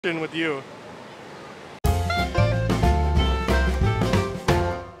with you.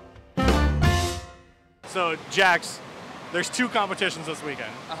 So, Jax, there's 2 competitions this weekend.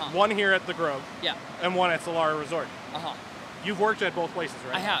 One here at the Grove. Yeah. And one at Solara Resort. You've worked at both places,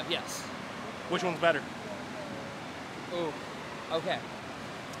 right? I have, yes. Which one's better? Ooh, okay.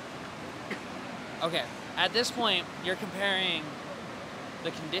 Okay, at this point, you're comparing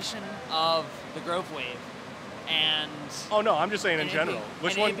the condition of the Grove Wave and... Oh no, I'm just saying in general.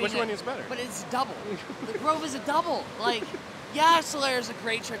 Which one is better? But it's double. The Grove is a double. Like, yeah, Solara's a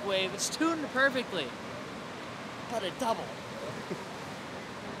great trick wave. It's tuned perfectly. But a double.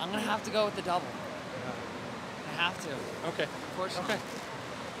 I'm gonna have to go with the double. I have to. Okay. Unfortunately. Okay.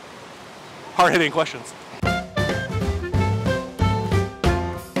 Hard-hitting questions.